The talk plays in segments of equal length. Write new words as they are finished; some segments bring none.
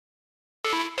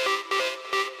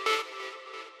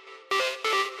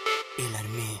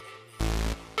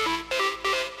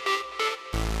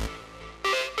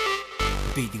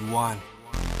Bd1.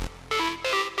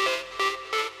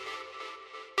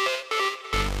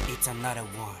 It's another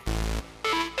one.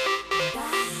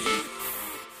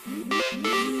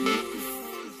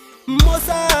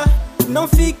 Moça, não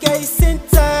fique aí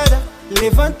sentada,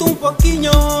 levanta um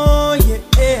pouquinho,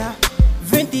 yeah.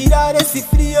 Vem tirar esse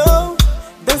frio,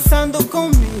 dançando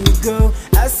comigo.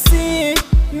 Assim,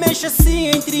 mexe assim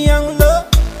em triângulo,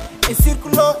 em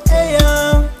círculo,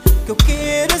 yeah. Que eu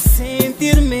quero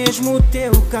sentir mesmo o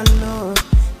teu calor,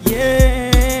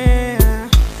 yeah.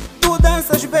 Tu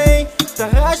danças bem, te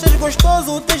arrastas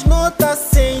gostoso, tens nota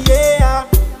 100, yeah.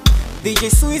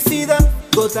 DJ suicida,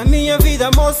 toda a minha vida,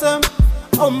 moça.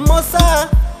 Oh moça,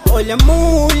 olha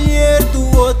mulher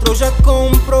do outro, já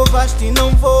comprovaste.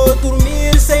 Não vou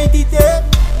dormir sem te ter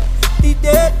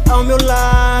ao meu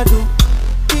lado,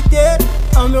 te ter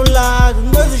ao meu lado.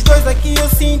 Nós os dois aqui eu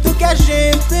sinto que a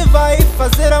gente vai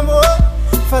fazer amor,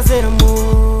 fazer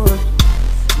amor.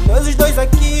 Nós os dois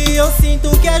aqui eu sinto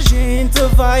que a gente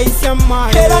vai se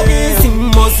amar. Ela disse,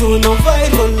 moço, não vai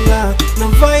rolar, não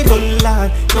vai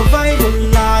rolar, não vai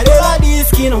rolar. Ela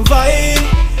disse que não vai,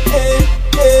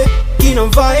 que não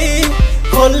vai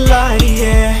rolar,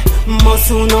 yeah.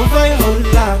 Moço, não vai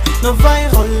rolar, não vai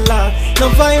rolar, não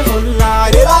vai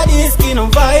rolar. Ela disse que não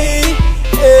vai,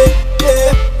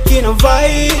 que não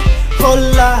vai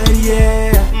rolar,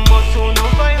 yeah. Moço, não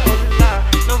vai rolar,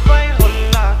 não vai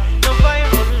rolar, não vai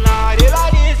rolar. Ela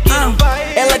disse que não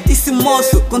vai. Ela disse,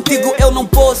 moço, contigo eu não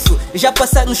posso. Já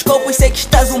passar nos copos, sei que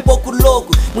estás um pouco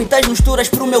louco. Muitas misturas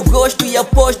pro meu gosto e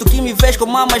aposto que me vês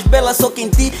como a mais bela, só que em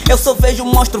ti eu só vejo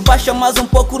um monstro. Baixa mais um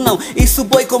pouco não, isso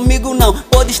boi comigo não.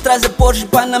 Podes trazer Porsche,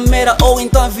 Panamera ou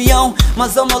então avião,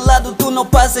 mas ao meu lado tu não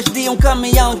passas de um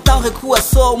caminhão. Então recua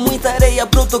só, muita areia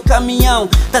pro teu caminhão.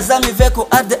 Tás a me ver com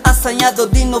ar de assanhado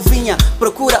de novinha.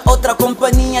 Procura outra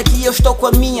companhia que eu estou com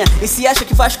a minha. E se acha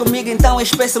que faz comigo então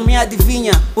espeça me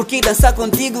adivinha. Porque dançar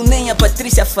contigo nem a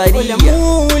Patrícia faria. Olha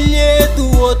mulher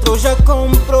do outro, já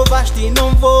comprovaste.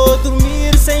 Não vou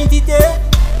dormir sem te ter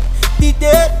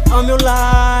ao meu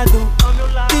lado,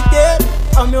 te ter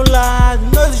ao meu lado.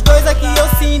 Nós os dois aqui eu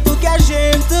sinto que a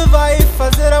gente vai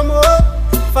fazer amor,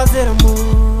 fazer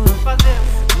amor.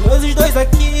 Nós os dois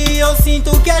aqui eu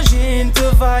sinto que a gente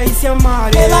vai se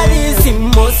amar, yeah. Ela disse,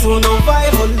 moço, não vai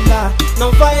rolar,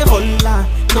 não vai rolar,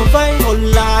 não vai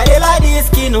rolar. Ela disse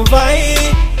que não vai,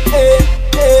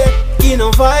 que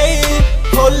não vai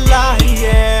rolar,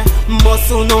 yeah.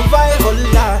 Moço, não vai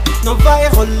rolar, não vai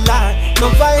rolar, não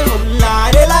vai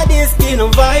rolar. Ela disse que não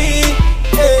vai,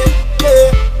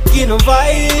 que não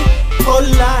vai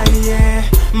rolar, yeah.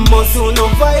 Moço, não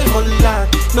vai rolar,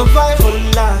 não vai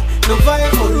rolar, não vai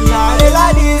rolar.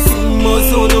 Ela disse,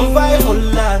 moço, não vai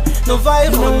rolar, não vai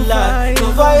rolar,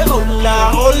 não vai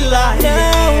rolar, rolar,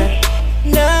 yeah.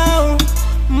 Não,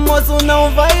 moço,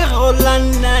 não vai rolar,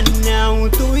 não.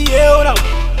 Tu e eu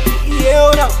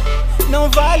não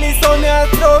vale só me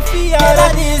atrofiar. Ela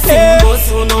disse,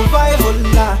 moço, não vai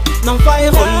rolar, não vai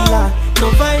rolar,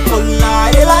 não vai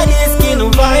rolar. Ela disse que não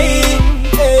vai,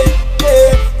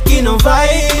 que não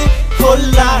vai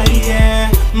rolar,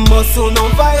 yeah. Moço, não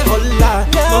vai rolar,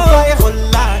 não vai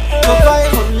rolar, não vai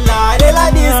rolar. Ela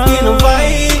disse que não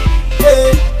vai,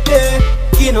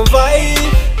 que não vai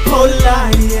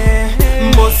rolar, yeah.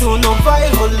 Moço, não vai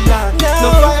rolar,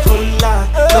 não vai rolar,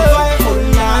 não vai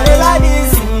rolar. Ela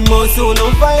disse, moço,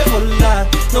 não vai rolar,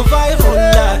 não vai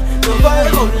rolar, não vai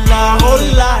rolar,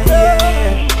 rolar,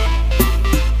 yeah.